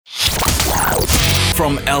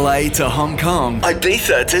From LA to Hong Kong,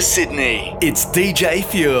 Ibiza to Sydney, it's DJ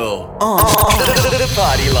Fuel on the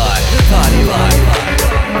Party Life. The Party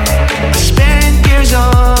Life. Spent years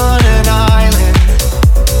on an island,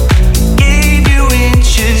 gave you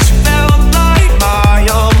inches, felt like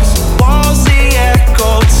miles. Walls they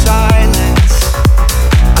echoed silence.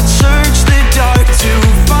 I'd search the dark to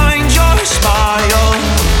find your smile.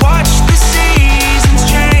 Watch the seasons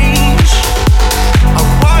change. I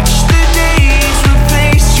watched the days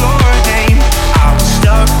replace your name. I was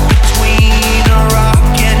stuck between a rock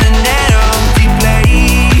and an empty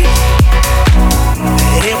place.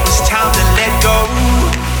 It was time to let go.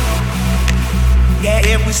 Yeah,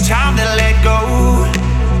 it was time to let go.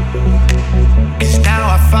 'Cause now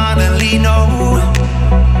I finally know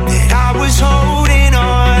that I was holding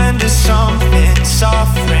on to something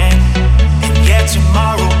soft, friend. And yet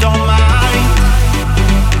tomorrow don't mind.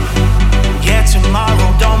 Yeah, tomorrow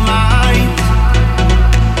don't mind.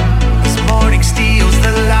 As morning steals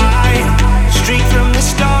the light, straight from the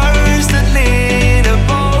stars that lit up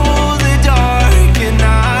all the dark at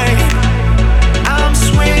night. I'm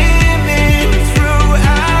swimming through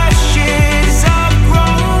ashes. I've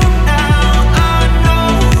grown now. I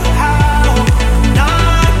know how.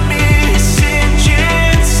 Not missing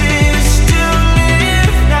chances to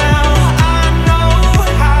live now. I know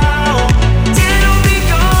how. It'll be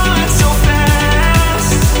gone so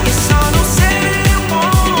fast. The sun will set and it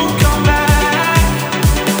won't come back.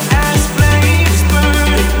 As flames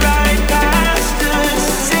burn right past us,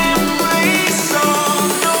 embrace all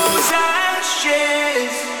those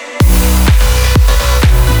ashes.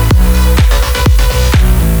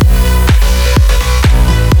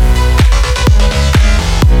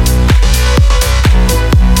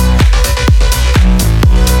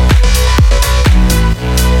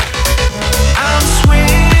 I'm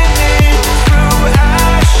swimming through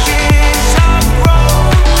ashes. I've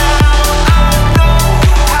grown now. I know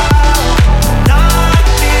how. Not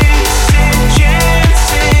missing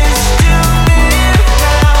chances to live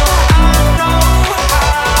now. I know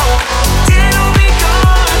how. It'll be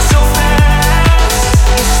gone so fast.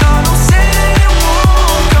 The sun will set and it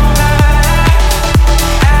won't come back.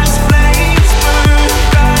 As flames burn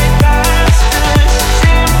right past us,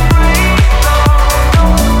 embrace all.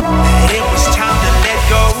 It was time to let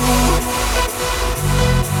go.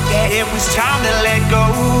 Yeah, it was time to let go.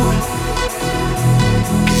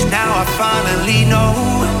 'Cause now I finally know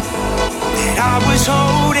that I was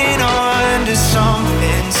holding on to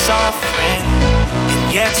something soft, friend. And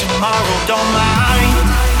yet tomorrow don't mind.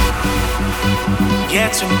 Yeah,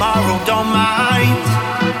 tomorrow don't mind.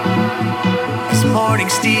 As morning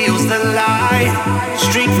steals the light,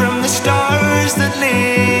 straight from the stars that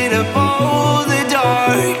lit up all the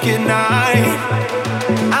dark at night.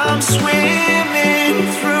 I'm swimming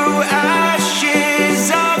through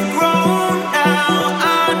ashes. I've grown now.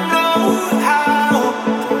 I know how.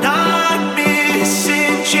 Not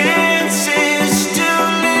missing chances to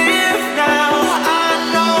live now. I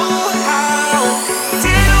know how.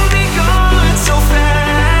 It'll be gone so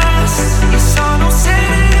fast. The sun will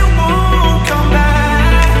set and it won't come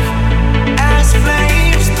back. As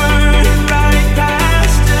flames burn right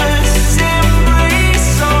past us,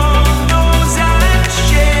 embrace all those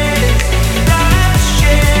ashes.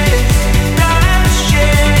 Ashes,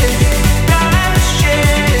 ashes,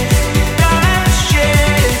 ashes,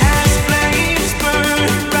 ashes. As flames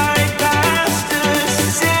burn right past us,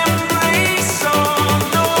 embrace all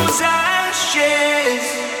those ashes.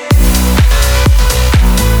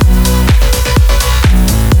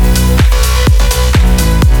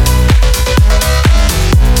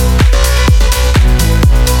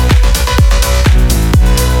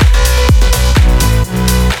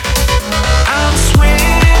 I'm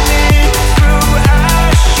swimming through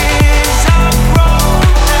ashes. I've grown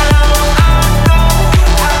now. I know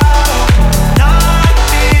how. Not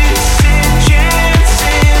missing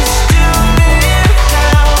chances to live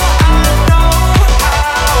now. I know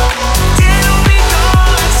how. It'll be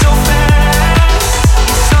gone so fast.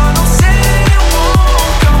 The sun will set and it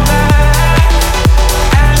won't come back.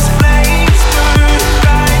 As flames burn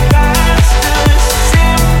right past us,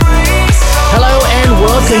 embrace all. Hello and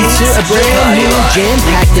welcome to a brand new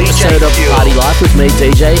jam-packed episode of Party Life with me,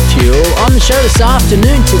 DJ Fuel. On the show this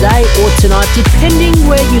afternoon, today or tonight, depending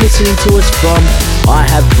where you're listening to us from, I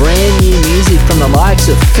have brand new music from the likes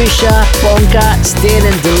of Fisher, Bonka, Stand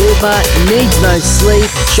and Deliver, Needs No Sleep,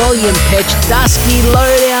 Jolly and Petch, Dusky,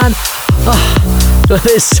 Lowdown.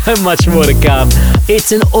 There's so much more to come.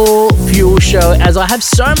 It's an all-fuel show as I have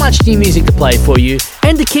so much new music to play for you.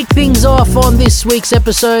 And to kick things off on this week's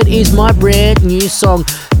episode is my brand new song,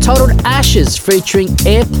 titled Ashes, featuring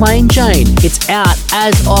Airplane Jane. It's out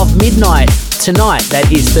as of midnight tonight. That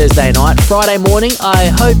is Thursday night. Friday morning, I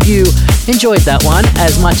hope you enjoyed that one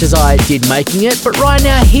as much as I did making it. But right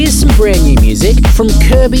now, here's some brand new music from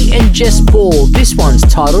Kirby and Jess Paul. This one's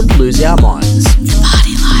titled Lose Our Minds.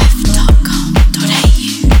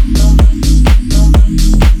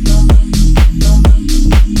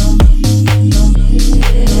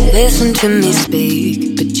 Listen to me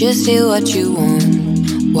speak, but just say what you want.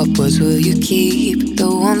 What words will you keep? The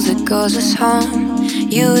ones that cause us harm.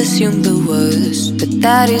 You assume the worst, but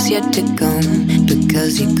that is yet to come.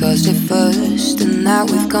 Because you caused it first, and now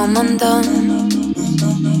we've come undone.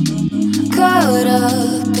 Caught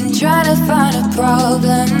up in trying to find a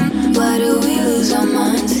problem. Why do we lose our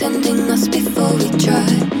minds, sending us before we try?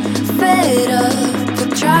 Fed up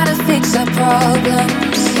with trying to fix our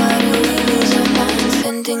problems. Why do we lose our minds,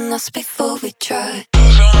 sending us before we try?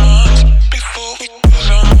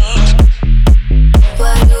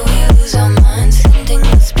 Why do we lose our minds, sending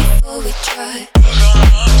us before we try?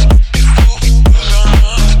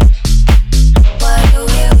 Why do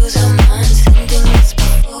we lose our minds, sending us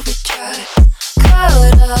before we try?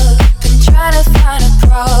 Caught up in trying to find a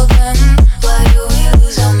problem. Why do we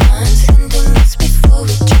lose our minds, sending us before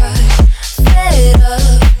we try? Fed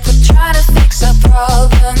up with trying to fix our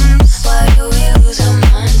problems. Why do we lose our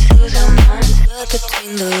minds, lose our minds? Look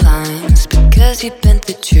between the lines, because you bent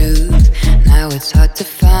the truth. Now it's hard to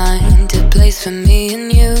find a place for me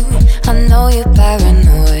and you. I know you're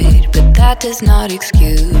paranoid, but that does not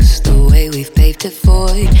excuse the way we've paved a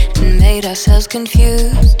void and made ourselves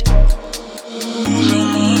confused.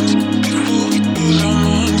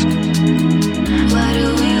 Why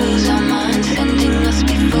do we lose our minds, sending us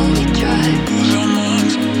before we try?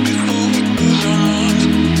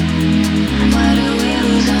 Why do we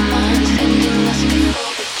lose our minds, sending us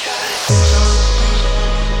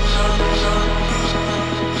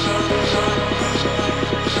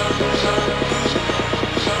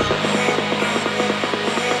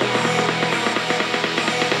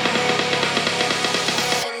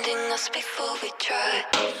before we try?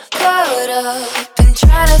 Caught up and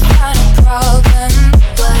trying to find a problem.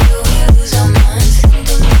 Why do we lose our minds,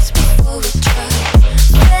 sending us before we try?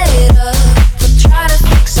 Fed up with trying to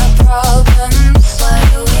fix our problems. Why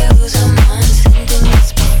do we lose our minds, sending us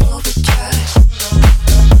before we try?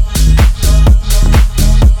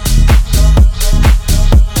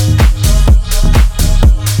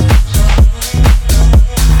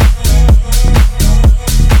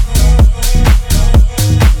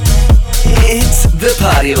 It's The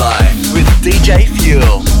Party Life with DJ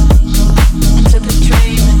Fuel. Took a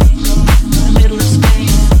train in the middle of Spain,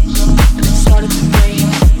 and it started to rain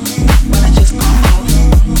when I just got off.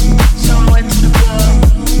 So I went to the club,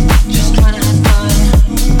 just trying to have fun.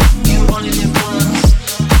 You only live once,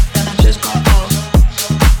 and I just got off.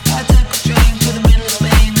 I took a train to the middle of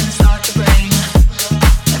Spain, and it started to rain.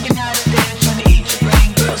 Every night I did, trying to eat your brain,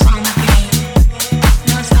 girls on the game.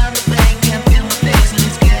 Now it's time to play, can't feel my face, and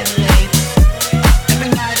it's getting late. Every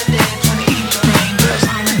night I did, trying to eat your brain, girls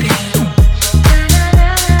on the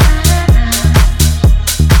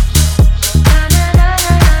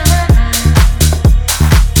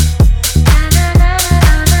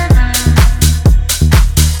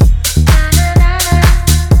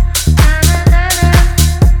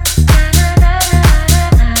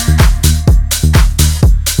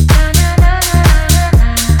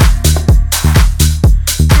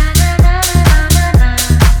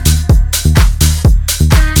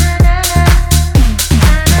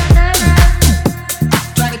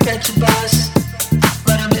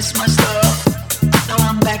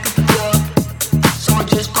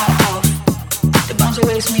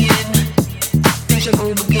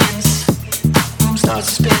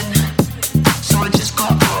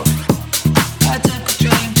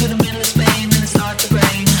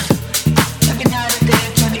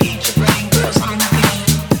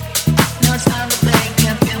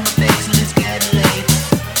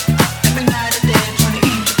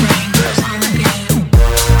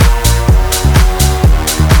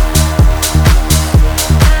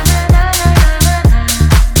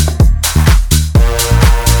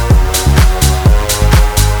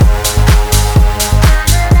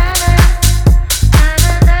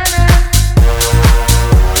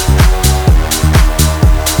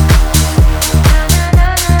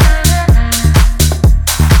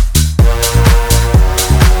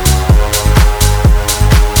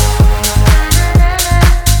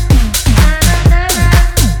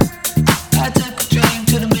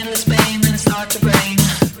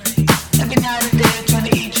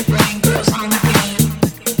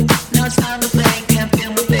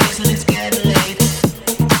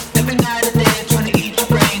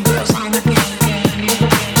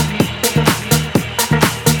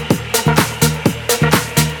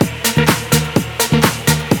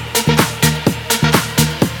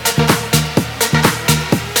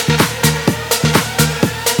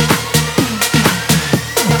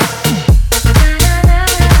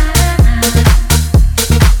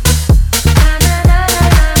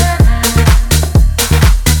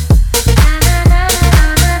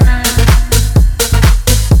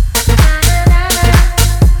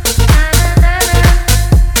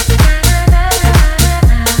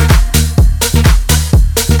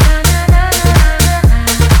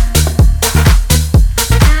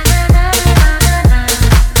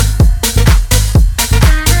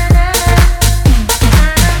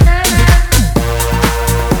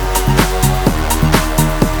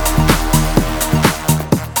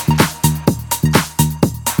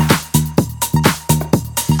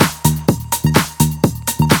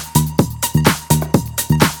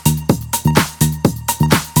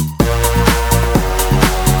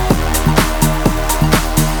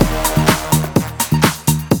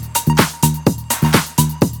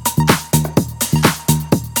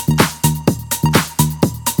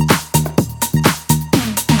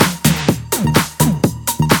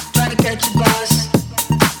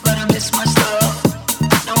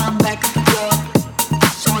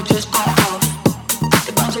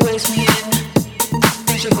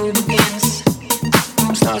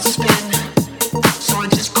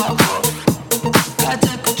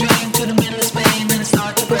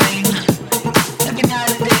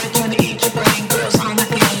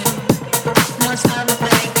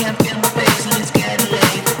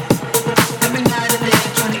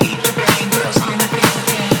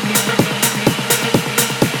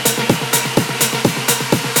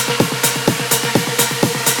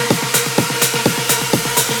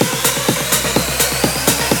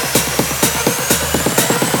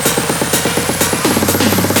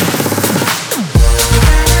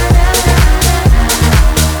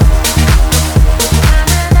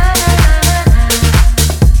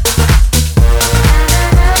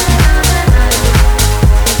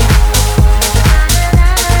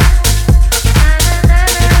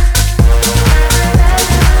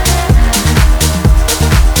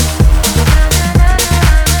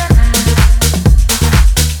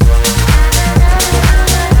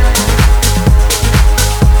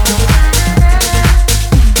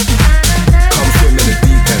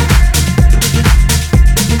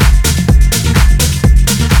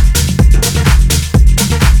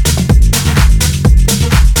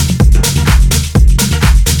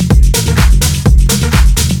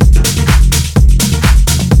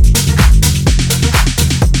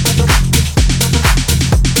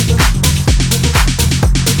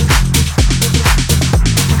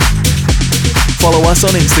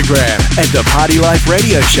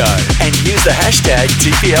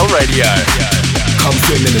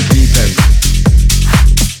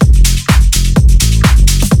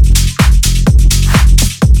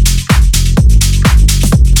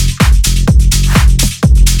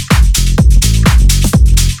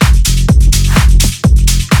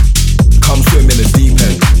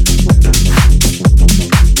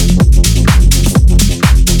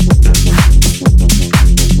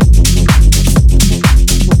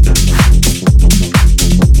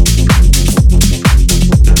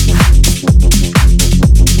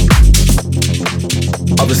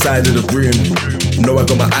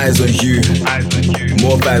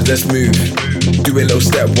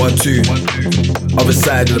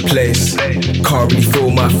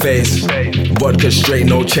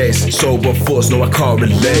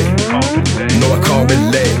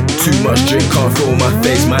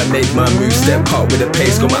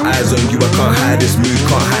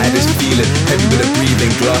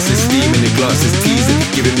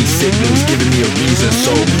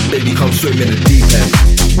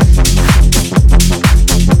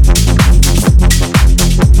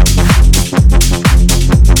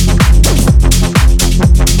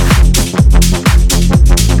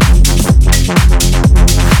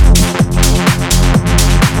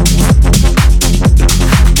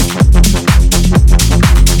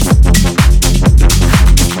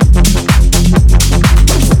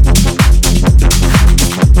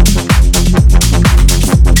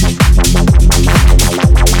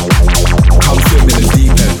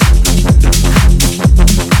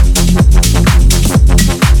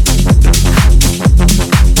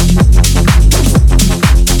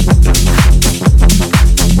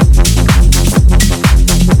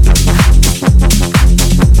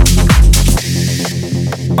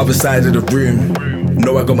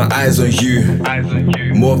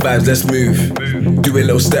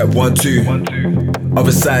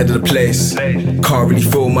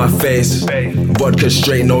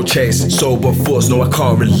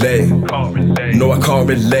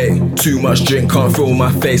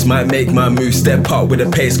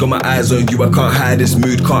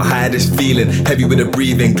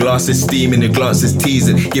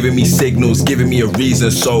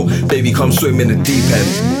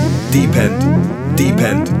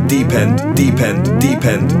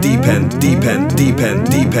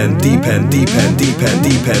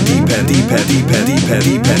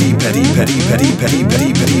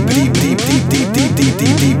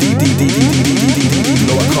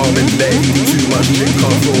No, I can't relate. Too much drink,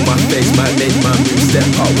 can't feel my face. My make my move, step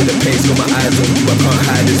out with a pace. Got my eyes on you, I can't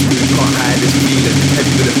hide this mood, can't hide this feeling.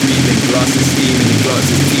 Heavy with a breathing, glasses steaming, your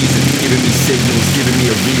glances teasing, giving me signals, giving me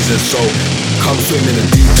a reason. So come swim in the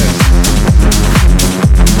deep end.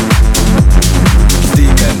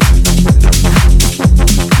 Deep end.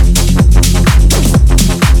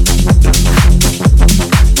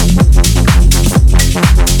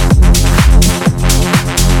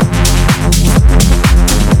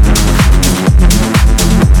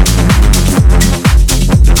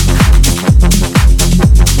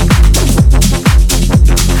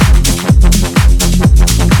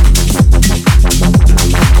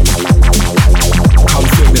 Come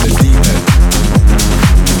swim in the deep end.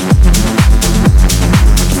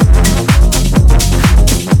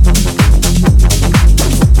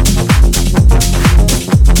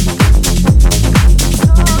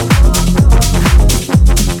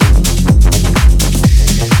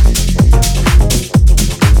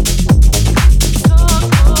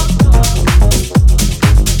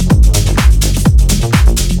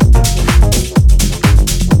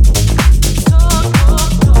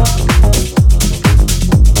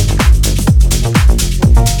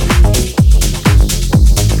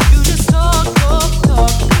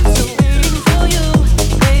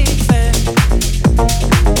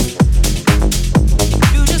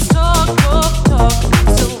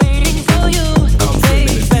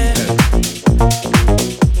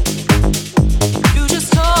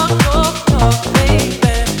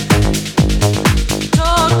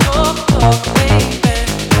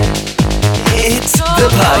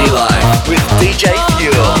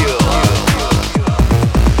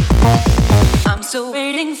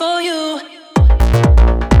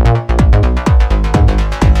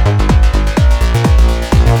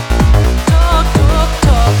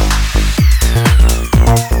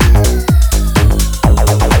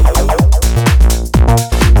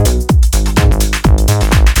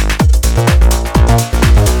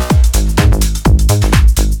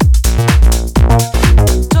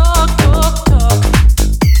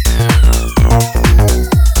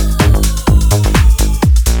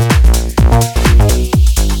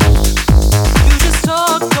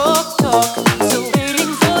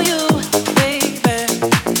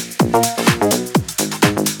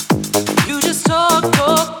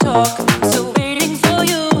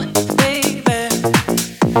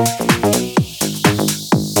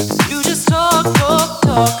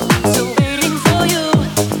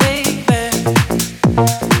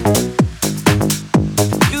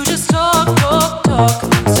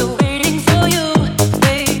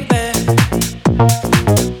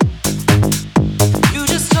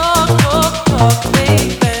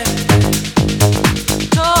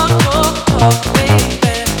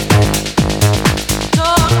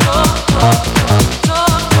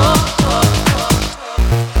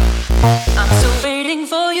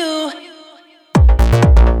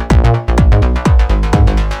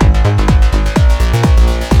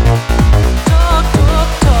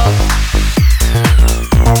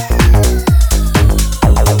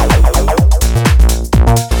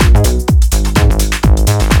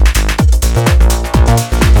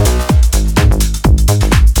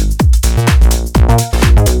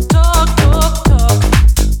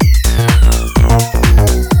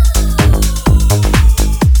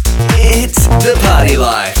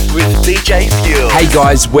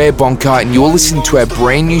 guys, we're Bonka, and you're listening to our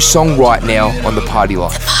brand new song right now on The Party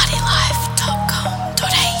Life.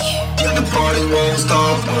 Thepartylife.com.au. Yeah, the party won't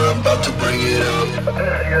stop. We're about to bring it up.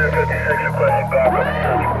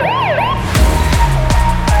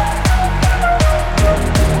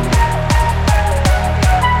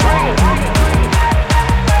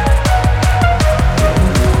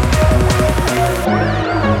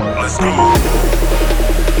 Let's go.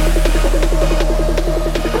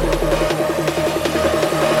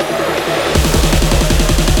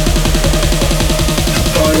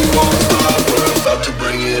 To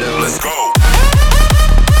bring it up. Let's go.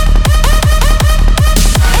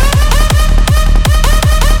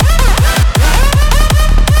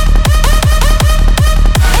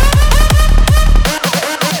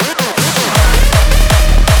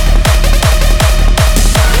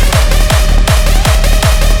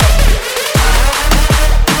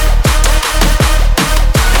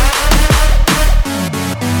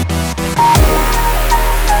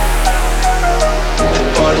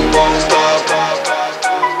 Party won't stop.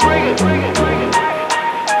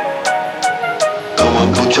 Come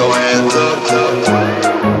on, put your hands up. The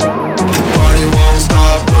party won't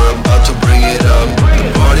stop. We're about to bring it up.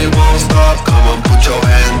 The party won't stop. Come on, put your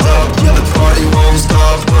hands up. Yeah, the party won't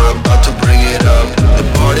stop. We're about to bring it up. The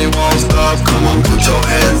party won't stop. Come on, put your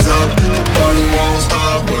hands up. The party won't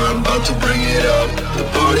stop. We're about to bring it up. The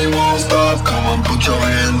party won't stop. Come on, put your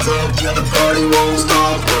hands up. Yeah, the party won't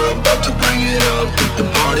stop. We're about to bring it up. The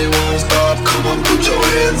party won't stop. Come on, put your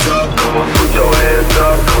hands up. Come on, put your hands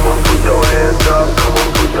up. Come on, put your hands up. Come on,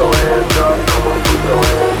 put your hands up. Come on, put your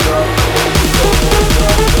hands up.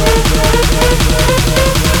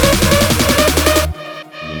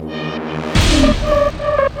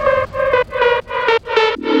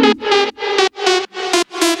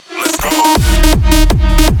 Let's go.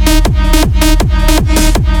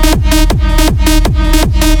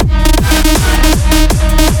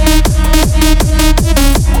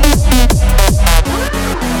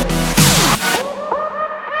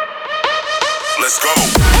 Let's go.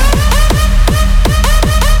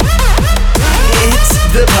 It's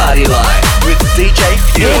The Party Life with DJ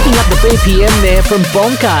Fuel. Picking up the BPM there from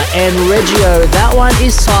Bonka and Reggio. That one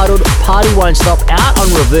is titled Party Won't Stop, out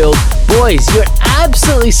on Revealed. Boys, you're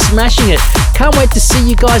absolutely smashing it. Can't wait to see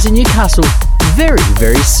you guys in Newcastle very,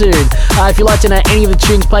 very soon. If you'd like to know any of the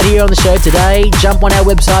tunes played here on the show today, jump on our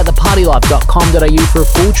website, thepartylife.com.au, for a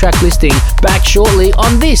full track listing. Back shortly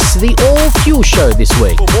on this, the All Fuel Show this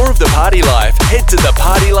week. For more of The Party Life, head to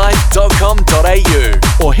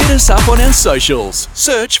thepartylife.com.au or hit us up on our socials.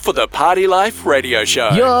 Search for The Party Life Radio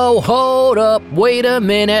Show. Yo, hold up, wait a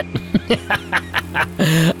minute.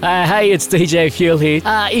 Hey, it's DJ Fuel here.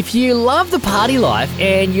 If you love The Party Life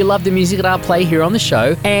and you love the music that I play here on the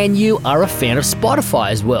show, and you are a fan of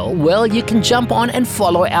Spotify as well, you can jump on and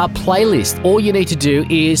follow our playlist. All you need to do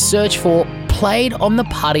is search for Played on the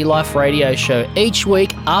Party Life Radio Show. Each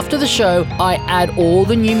week after the show, I add all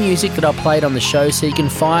the new music that I played on the show, so you can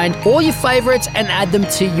find all your favorites and add them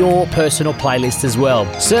to your personal playlist as well.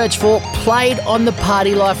 Search for Played on the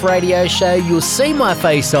Party Life Radio Show. You'll see my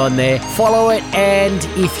face on there. Follow it, and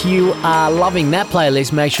if you are loving that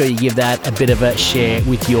playlist, make sure you give that a bit of a share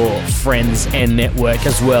with your friends and network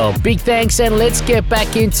as well. Big thanks, and let's get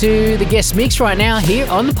back into the guest mix right now here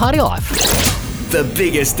on The Party Life. The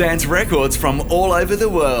biggest dance records from all over the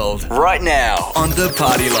world. Right now on The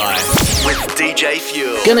Party Life with DJ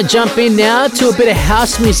Fuel. Gonna jump in now to a bit of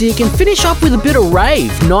house music and finish off with a bit of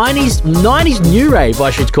rave. 90s new rave, I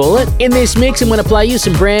should call it. In this mix, I'm gonna play you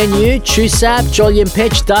some brand new Chusap, Jolyon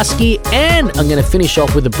Petch, Dusky, and I'm gonna finish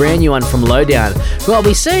off with a brand new one from Lowdown, who I'll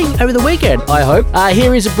be seeing over the weekend, I hope.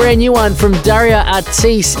 Here is a brand new one from Daria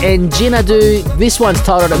Artis and Jinadu. This one's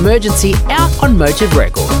titled Emergency, out on Motive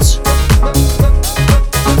Records.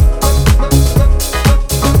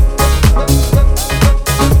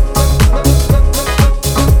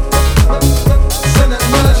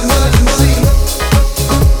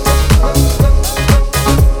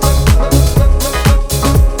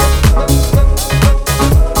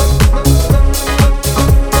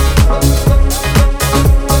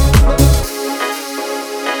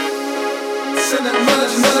 Send an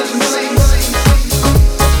emergency.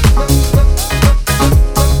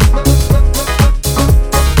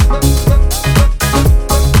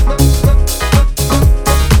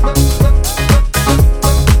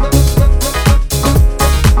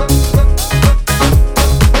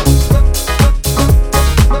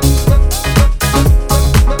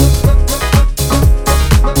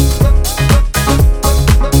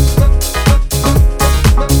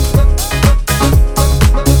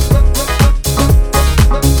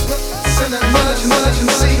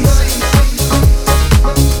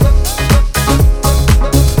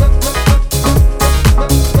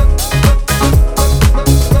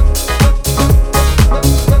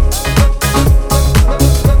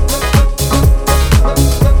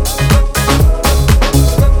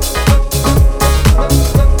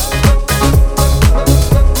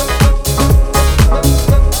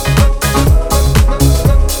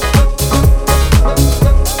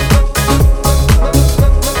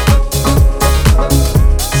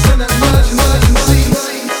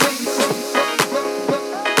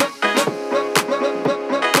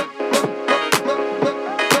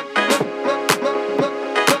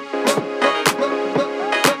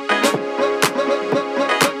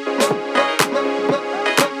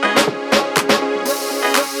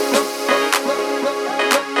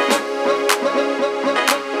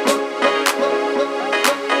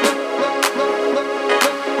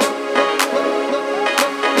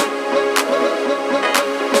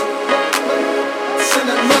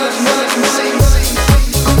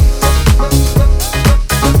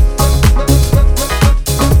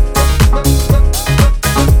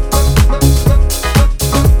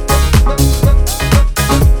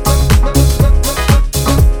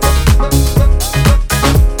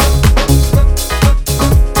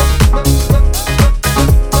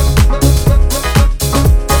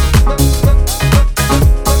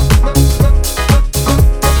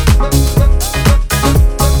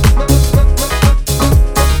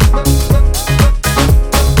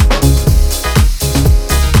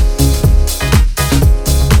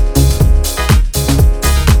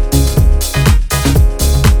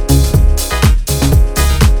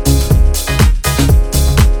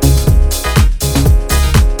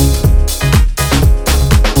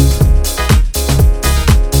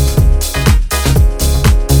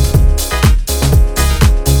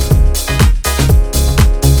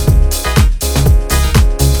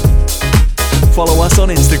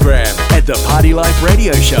 The Party Life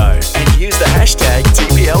Radio Show and use the hashtag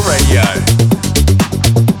TPL Radio.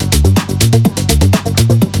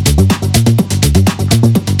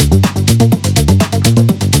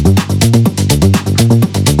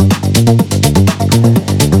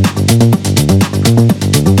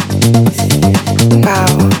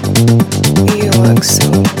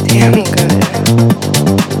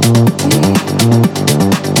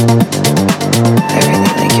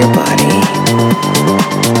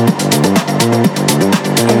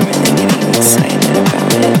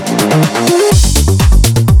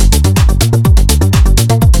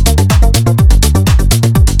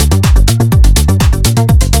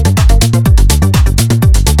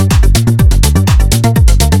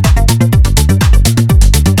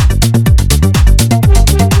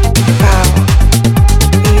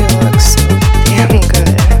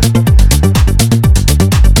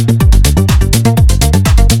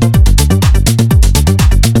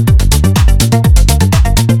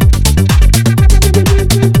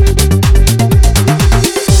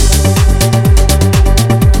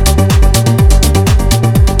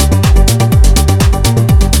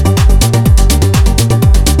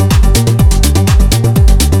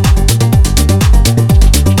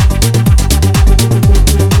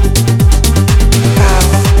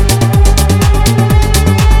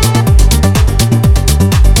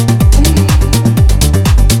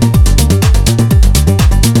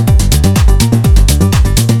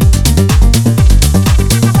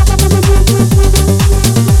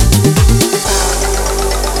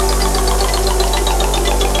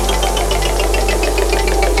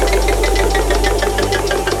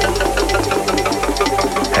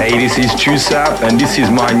 This is Chusap, and this is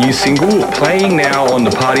my new single, playing now on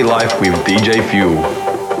the Party Life with DJ Fuel.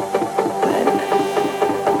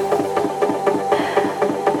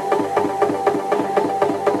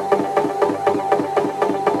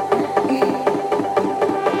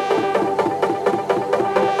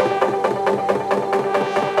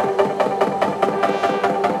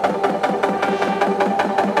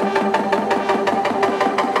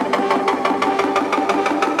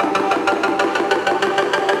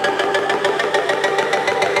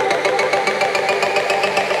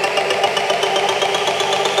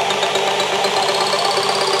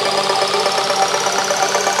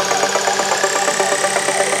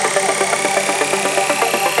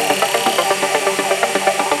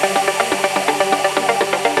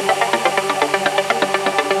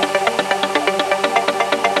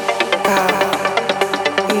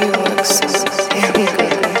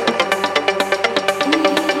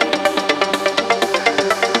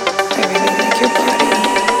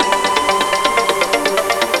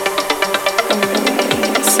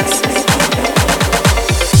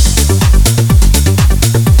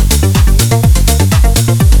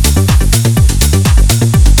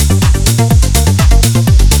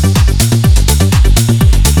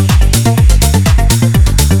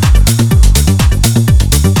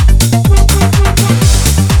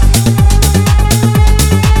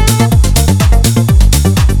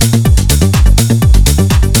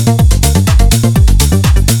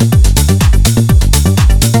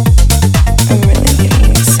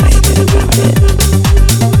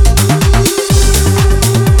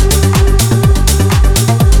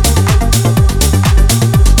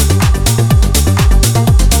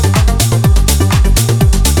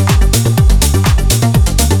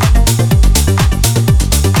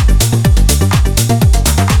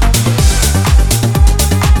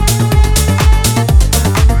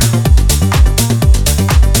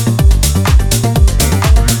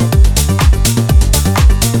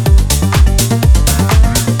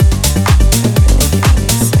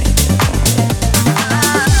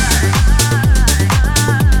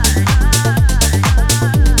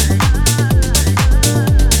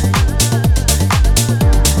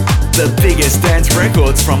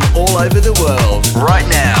 Records from all over the world, right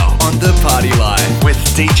now on The Party Life with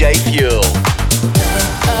DJ Fuel.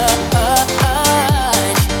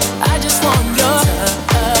 I just want your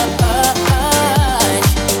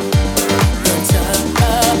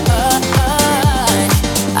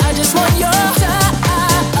I just want your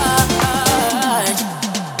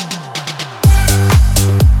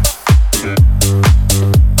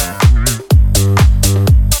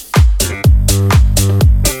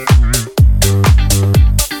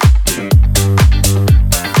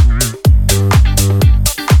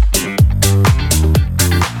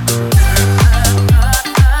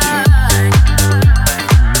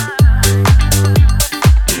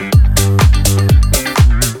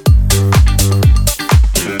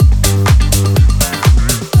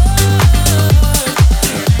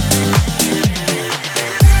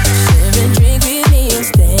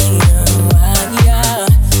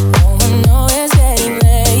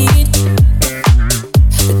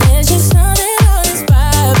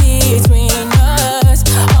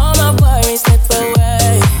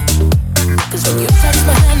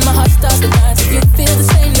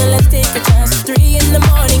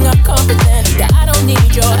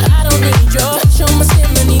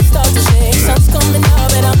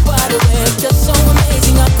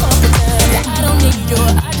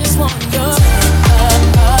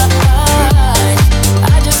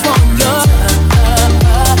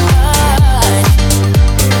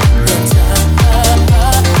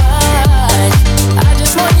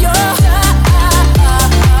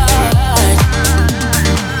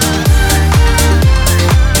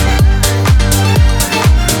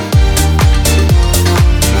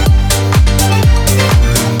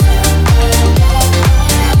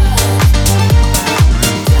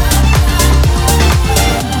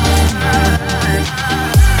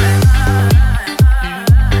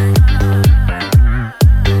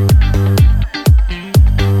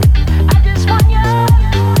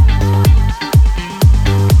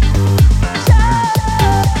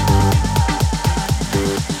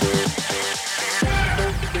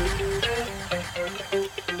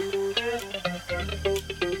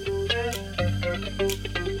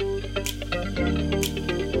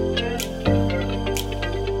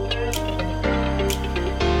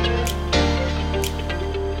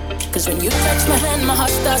touch my hand, my heart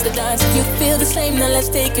starts to dance. If you feel the same, then let's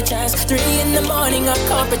take a chance. 3 in the morning, I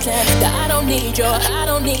can't pretend that I don't need your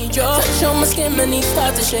touch on my skin, my knees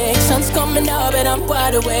start to shake. Sun's coming out, but I'm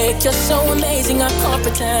wide awake. You're so amazing, I can't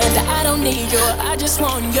pretend that I don't need your. I just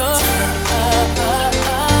want your touch.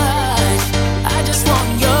 I just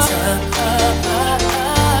want your touch.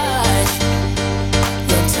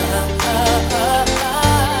 Your touch.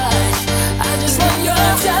 I just want your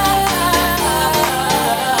touch.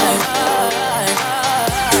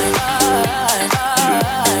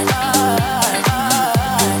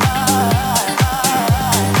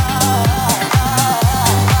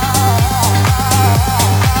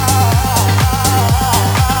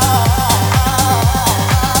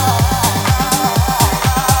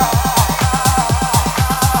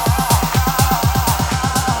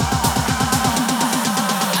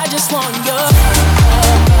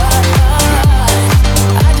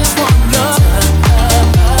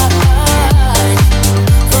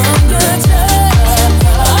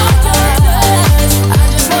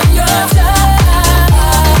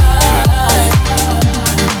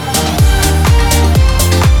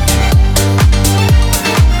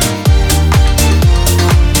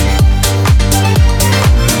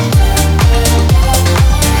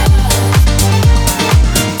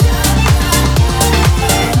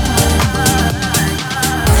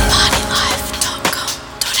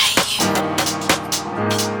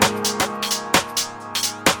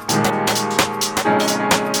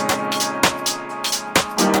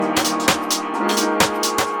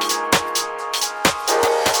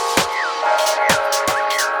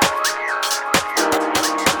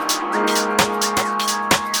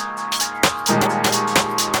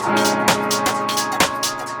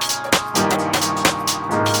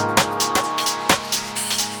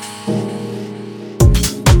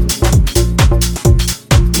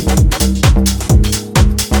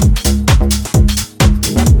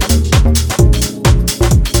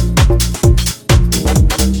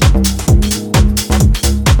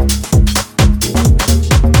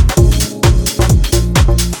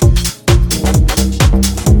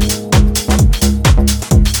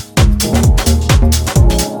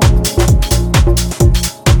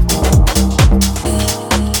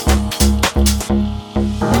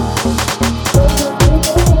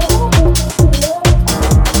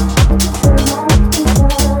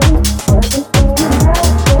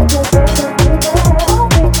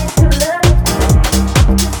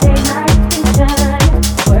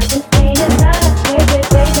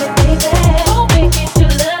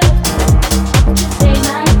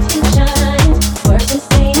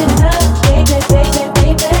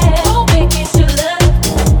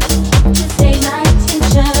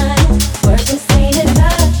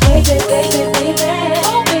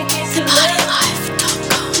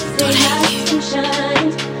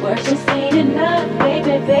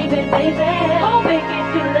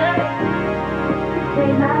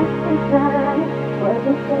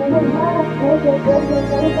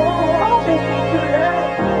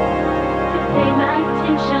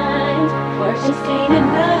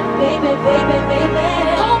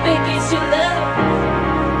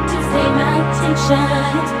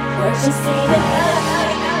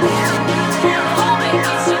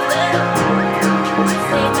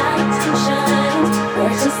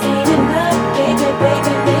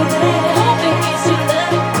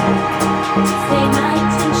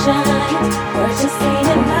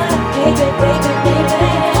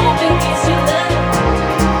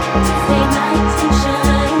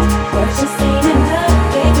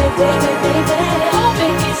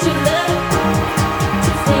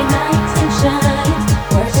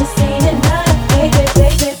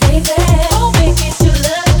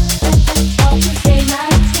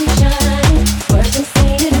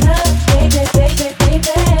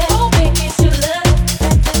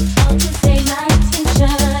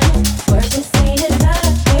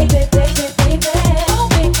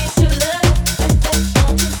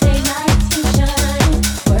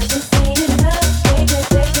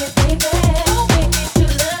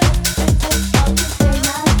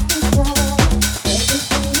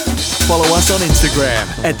 On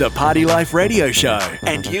Instagram at The Party Life Radio Show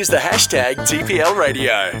and use the hashtag TPL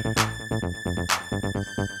Radio.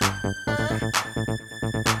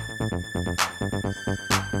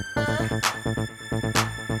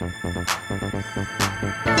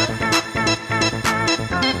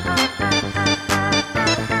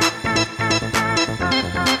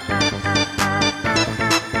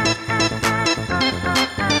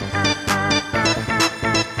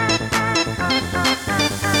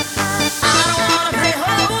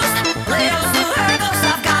 Play those new hurdles,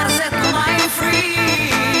 I've gotta set my mind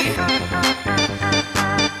free.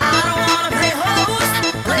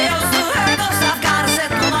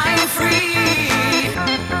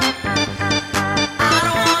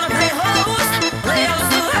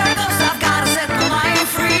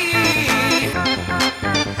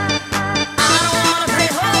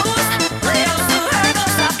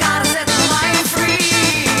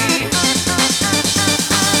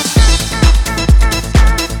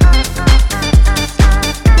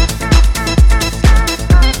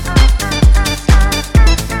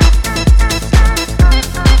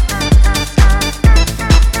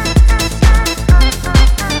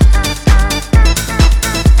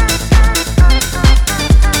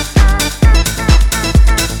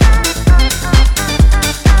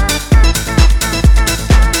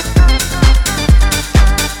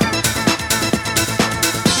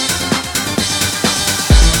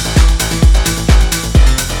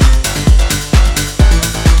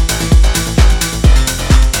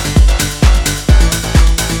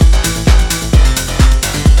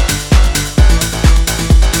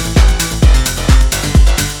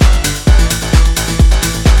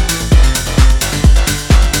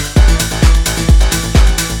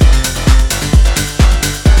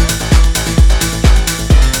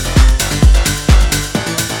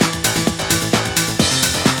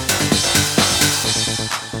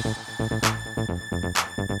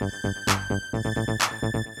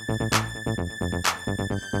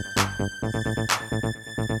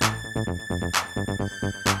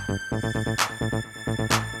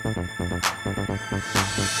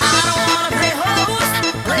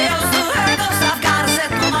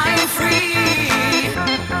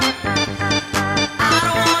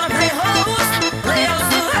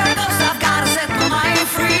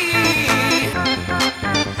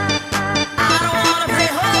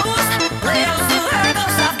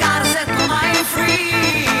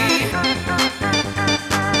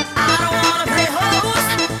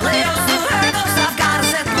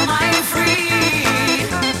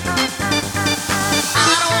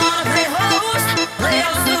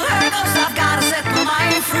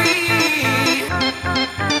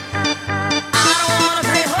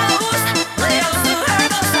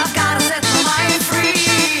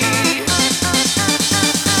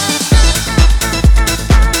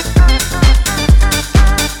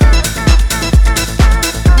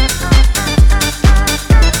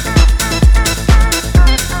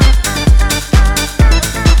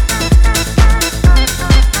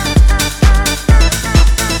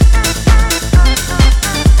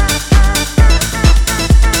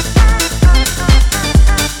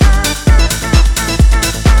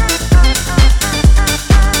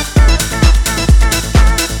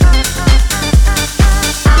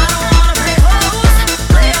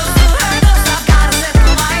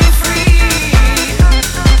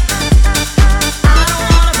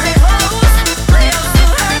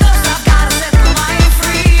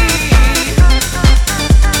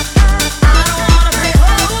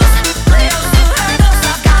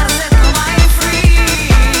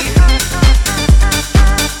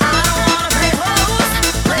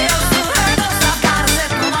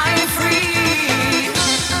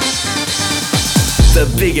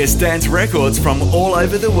 biggest dance records from all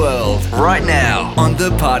over the world. Right now on The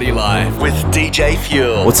Party Life with DJ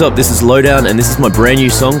Fuel. What's up? This is Lowdown and this is my brand new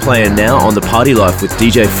song playing now on The Party Life with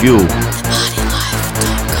DJ Fuel.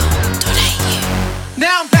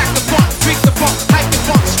 Now I'm back to funk, freak the funk, hype the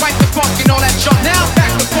funk, swipe the funk and all that junk. Now I'm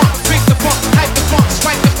back to funk, freak the funk, hype the funk,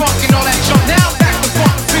 swipe the funk and all that junk. Now I'm back to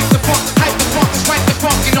funk, freak the funk, hype the funk, swipe the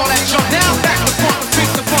funk and all that junk. Now I'm back to funk,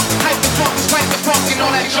 freak the funk, hype the funk, swipe the funk and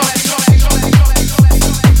all that junk.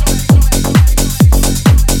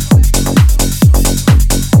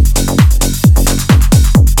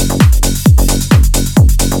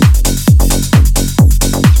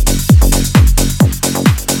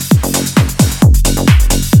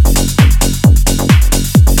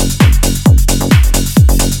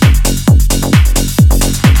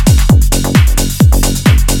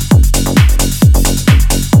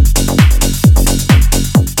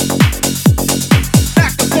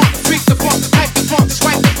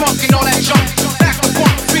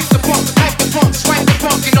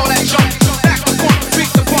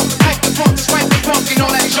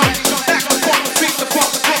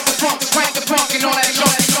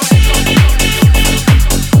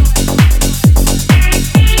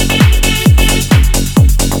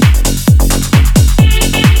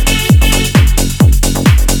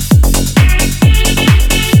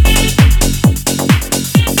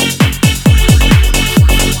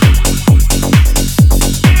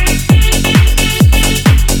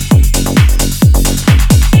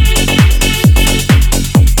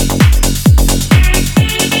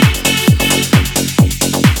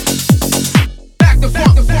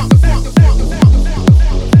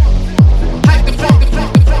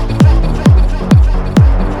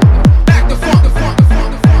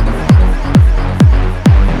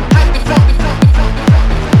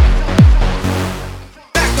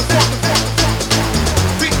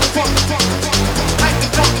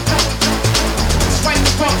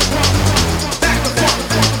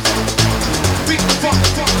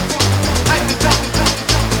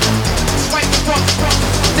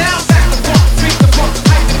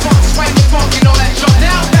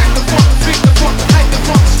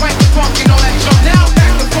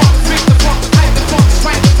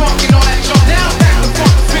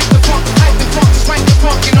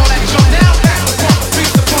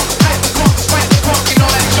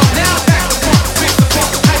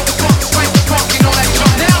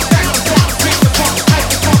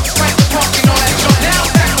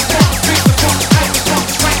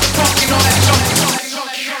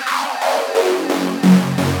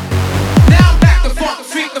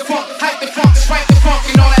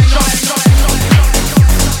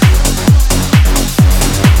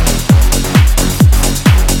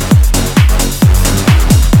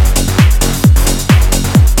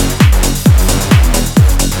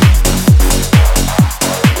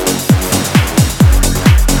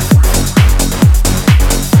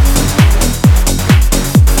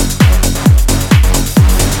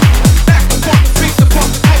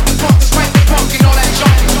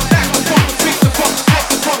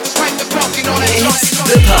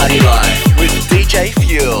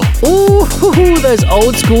 those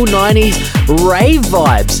old school 90s rave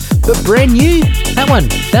vibes. But brand new, that one,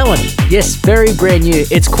 yes, very brand new.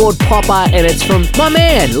 It's called Popper and it's from my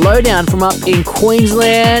man, Lowdown from up in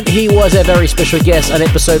Queensland. He was a very special guest on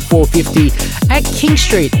episode 450 at King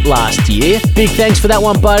Street last year. Big thanks for that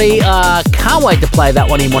one, buddy. Can't wait to play that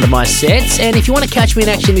one in one of my sets. And if you want to catch me in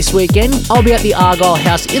action this weekend, I'll be at the Argyle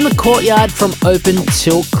House in the Courtyard from open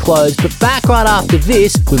till close. But back right after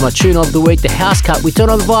this with my tune of the week, The House Cut. We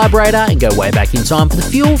turn on the vibrator and go way back in time for the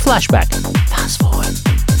Fuel flashback. Fast forward.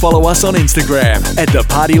 Follow us on Instagram at The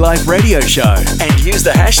Party Life Radio Show and use the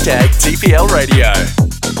hashtag TPL Radio.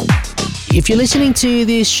 If you're listening to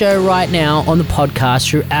this show right now on the podcast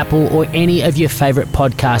through Apple or any of your favorite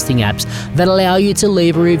podcasting apps that allow you to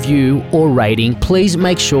leave a review or rating, please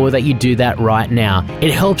make sure that you do that right now.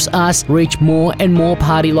 It helps us reach more and more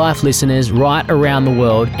Party Life listeners right around the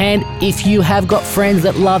world. And if you have got friends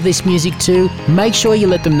that love this music too, make sure you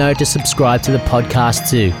let them know to subscribe to the podcast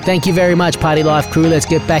too. Thank you very much, Party Life crew. Let's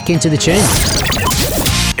get back into the tune.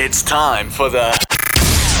 It's time for the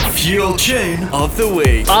Fuel Tune of the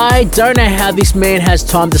Week. I don't know how this man has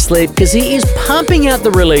time to sleep because he is pumping out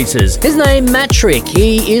the releases. His name, Matrick.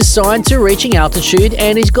 He is signed to Reaching Altitude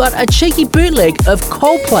and he's got a cheeky bootleg of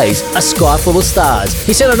Coldplay's A Sky Full of Stars.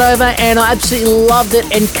 He sent it over and I absolutely loved it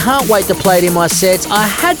and can't wait to play it in my sets. I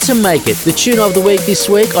had to make it the tune of the week this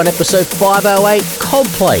week on episode 508,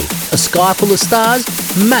 Coldplay, A Sky Full of Stars,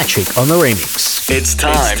 Matrick on the remix. It's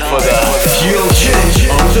time for the Fuel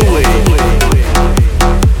Tune of the Week.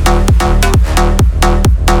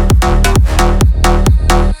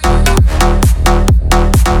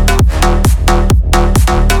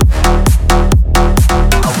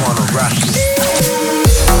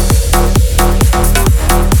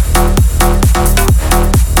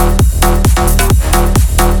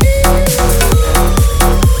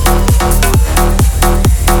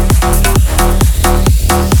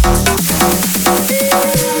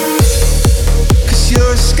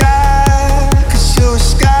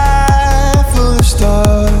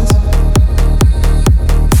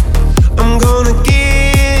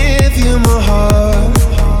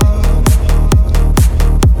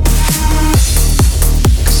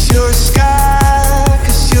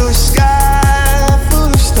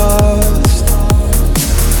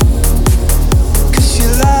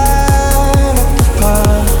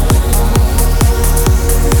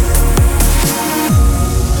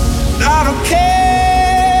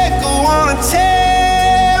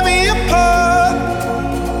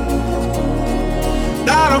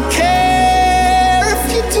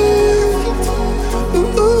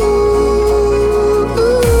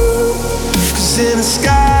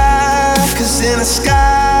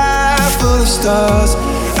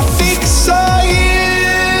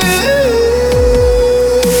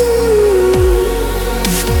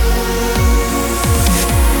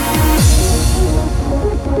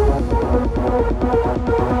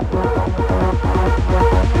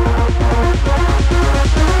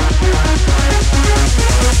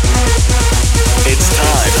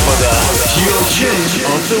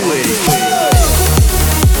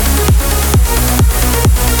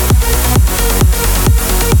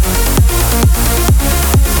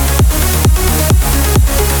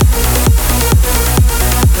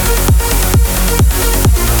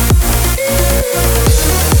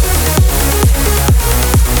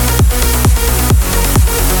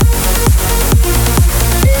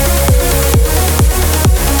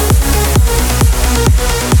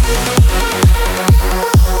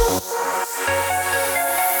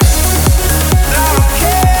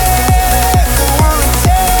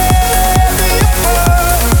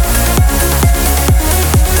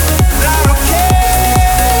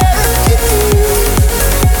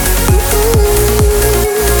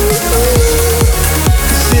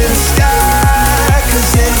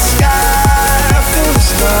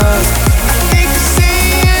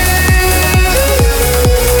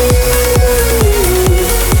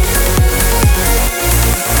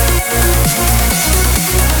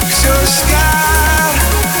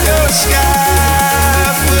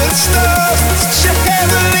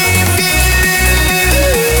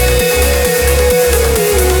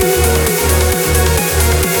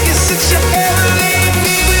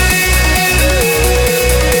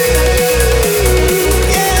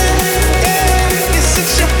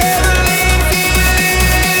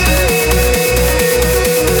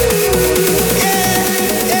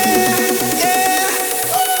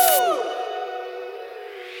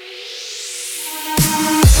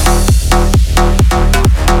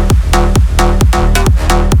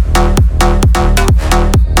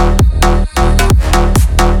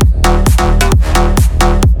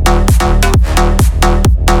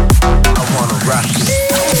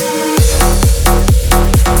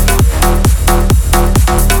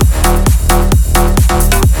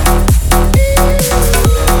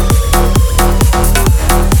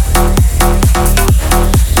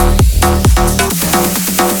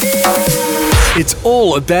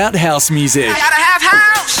 all about house music. I gotta have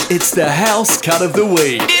house. It's the House Cut of the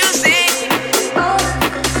Week. Music.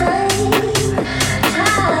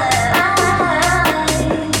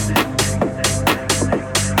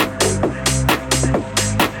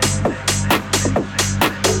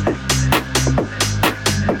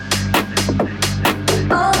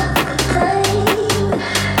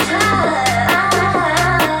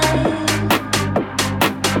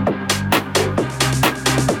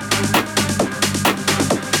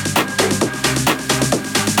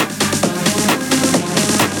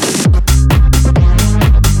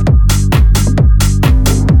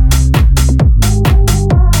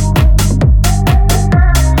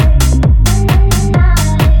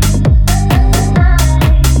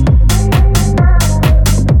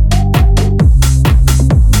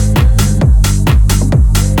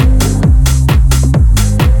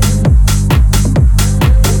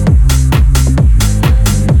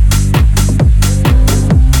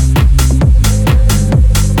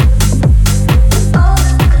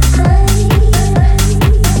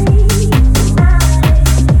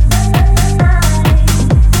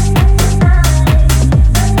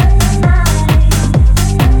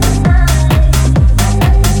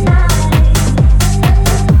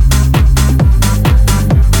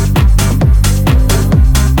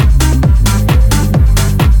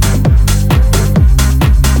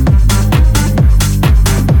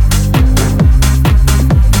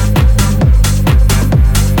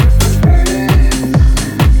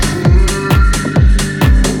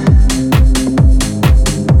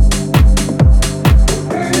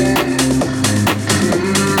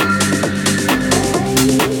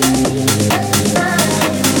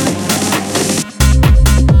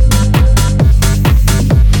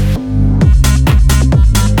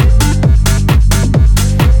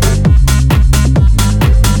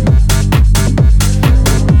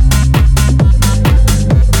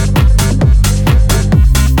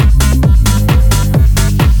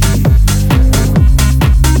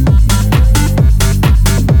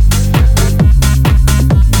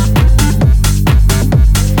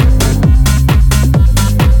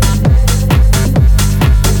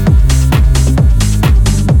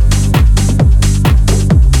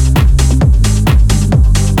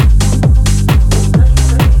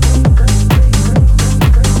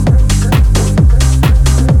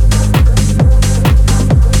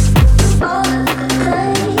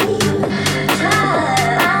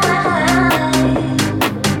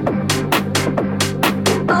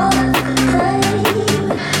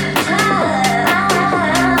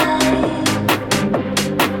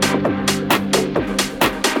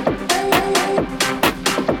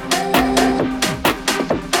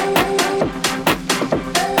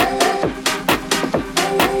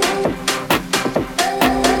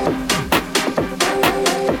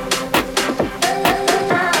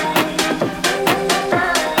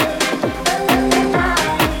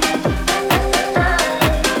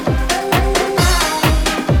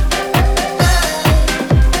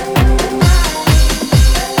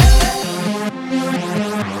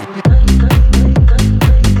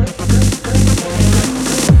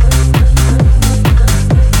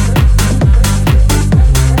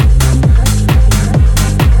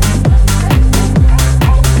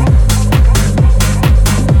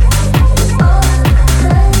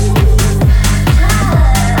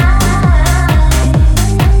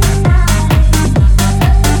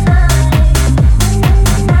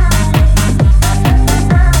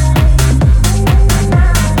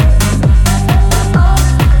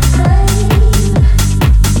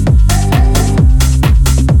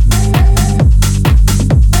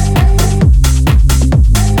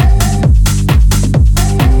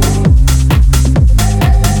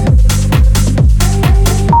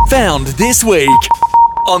 Found this week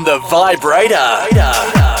on the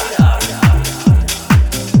Vibrator.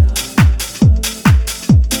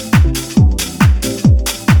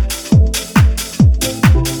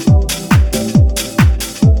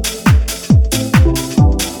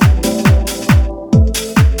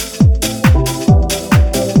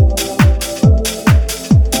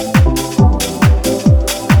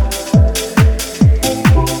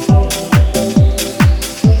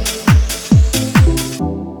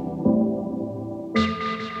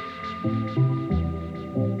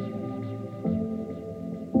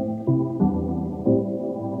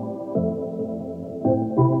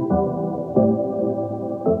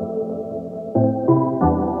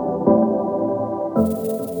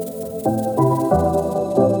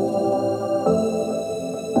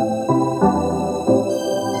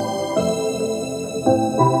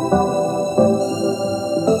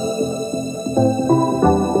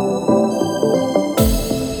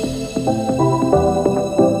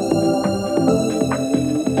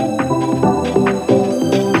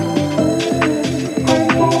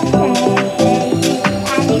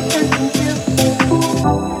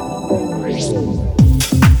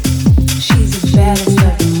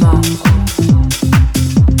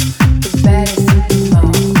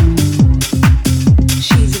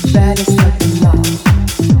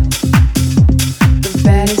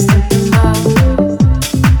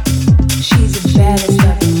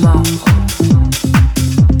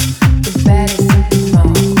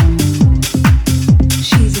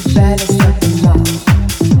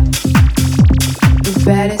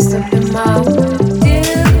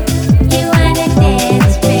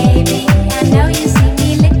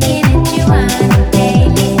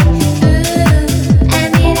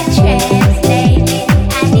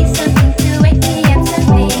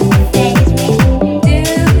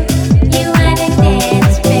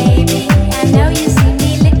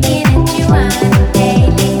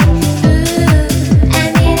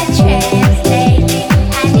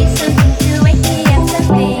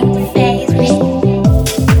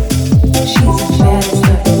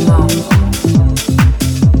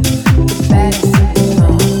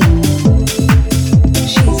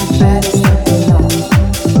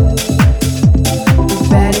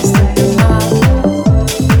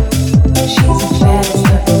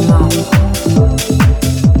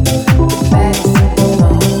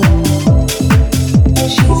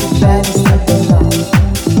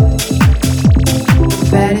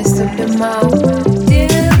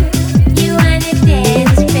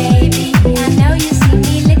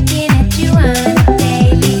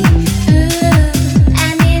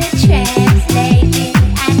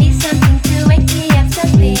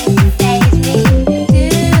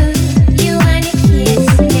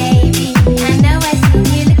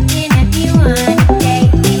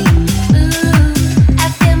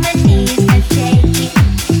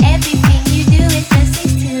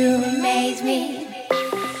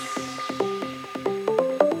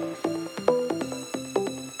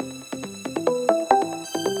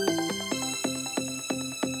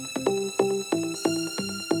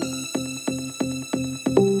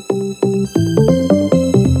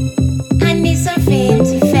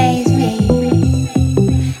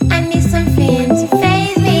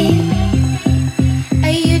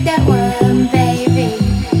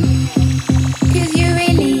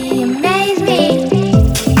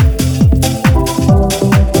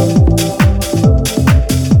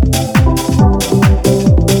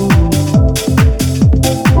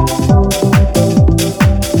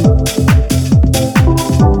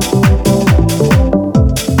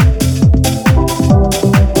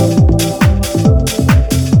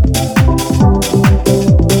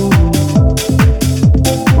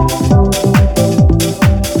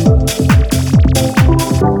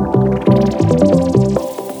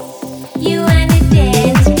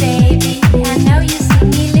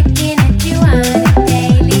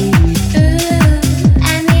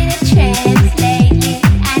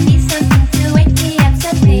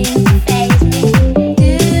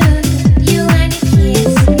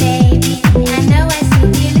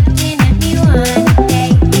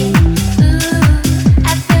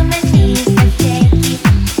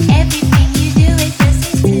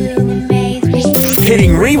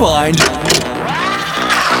 Rewind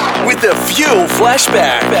with the Fuel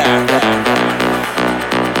Flashback.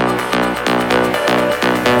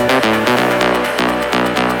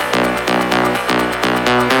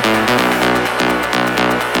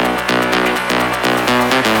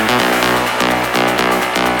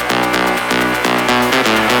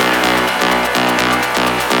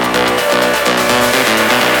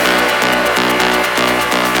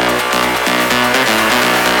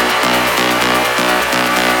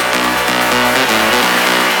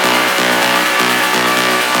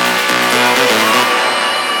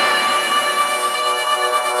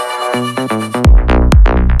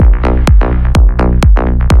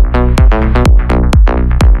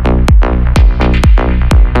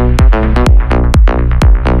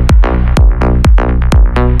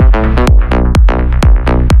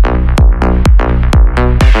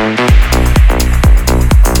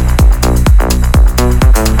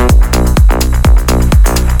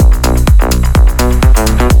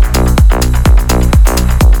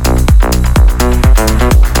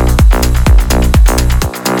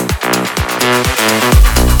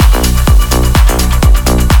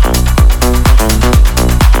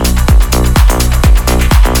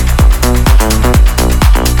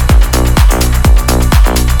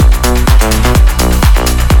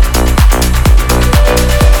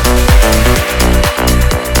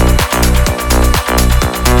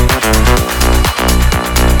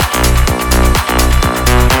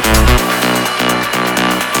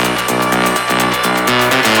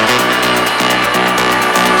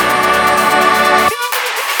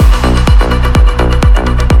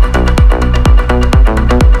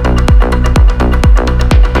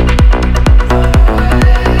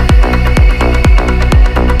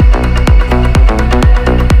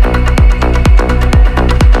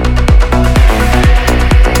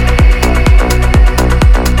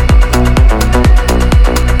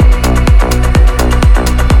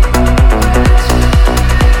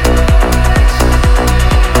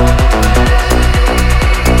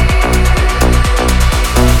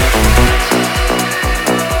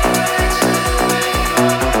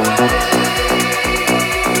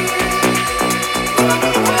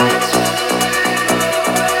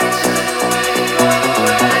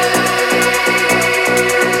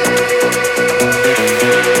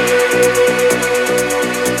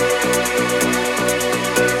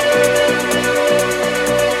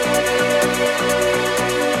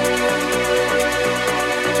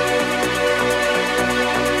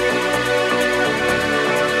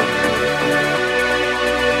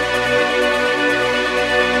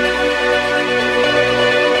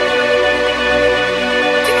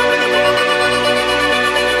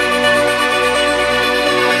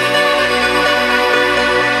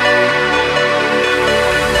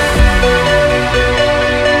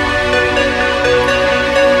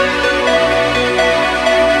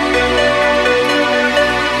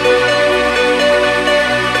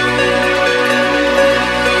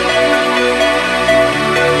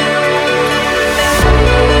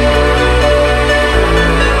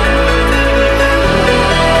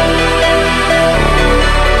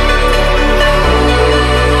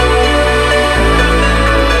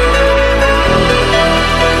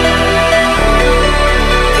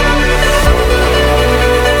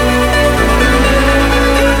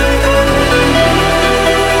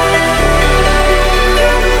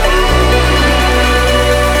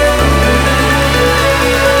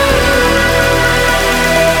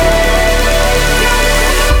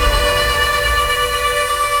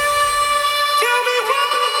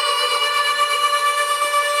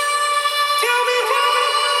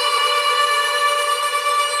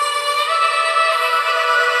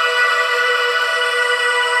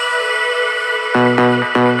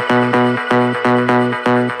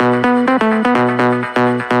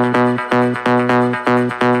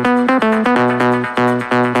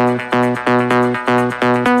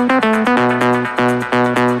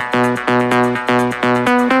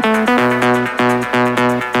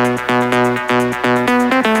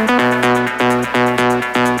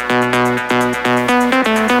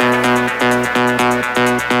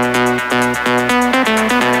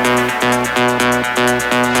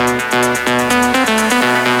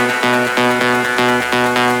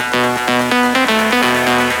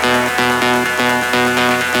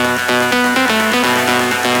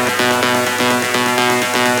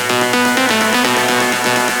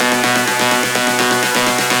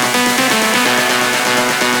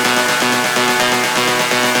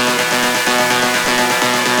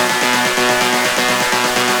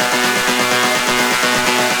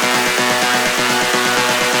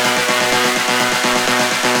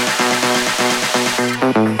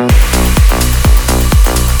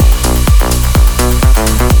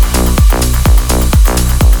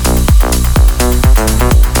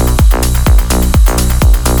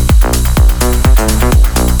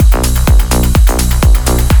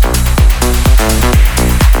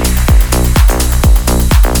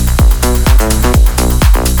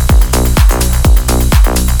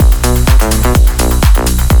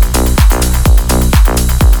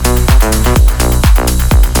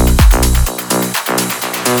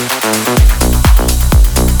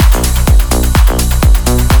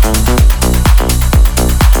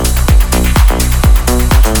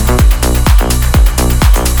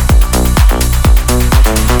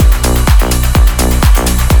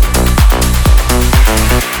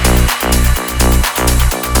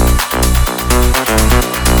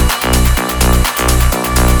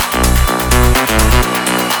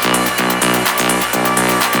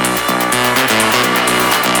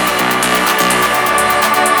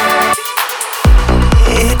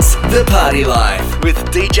 Party Life with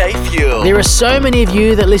DJ Fuel. There are so many of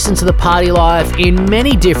you that listen to the Party Life in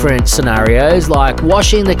many different scenarios, like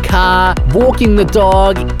washing the car, walking the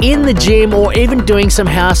dog, in the gym, or even doing some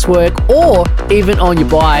housework, or even on your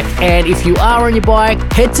bike. And if you are on your bike,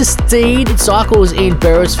 head to Steed Cycles in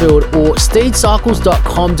Beresfield or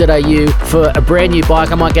steedcycles.com.au for a brand new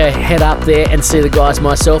bike. I might go head up there and see the guys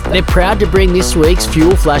myself. They're proud to bring this week's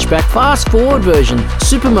Fuel Flashback Fast Forward version,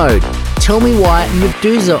 Super Mode. Tell Me Why,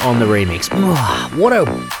 Medusa on the remix. What a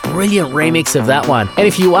brilliant remix of that one. And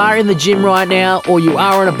if you are in the gym right now, or you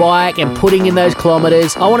are on a bike and putting in those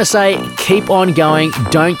kilometers, I want to say keep on going,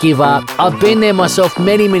 don't give up. I've been there myself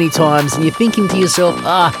many, many times, and you're thinking to yourself,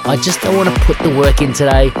 I just don't want to put the work in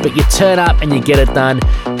today, but you turn up and you get it done.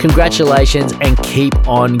 Congratulations, and keep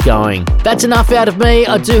on going. That's enough out of me.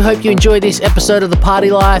 I do hope you enjoyed this episode of The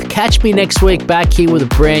Party Life. Catch me next week back here with a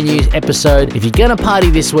brand new episode. If you're going to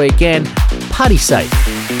party this weekend, party safe.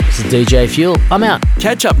 This is DJ Fuel. I'm out.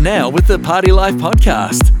 Catch up now with the Party Life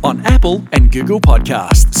podcast on Apple and Google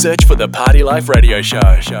Podcasts. Search for the Party Life Radio Show.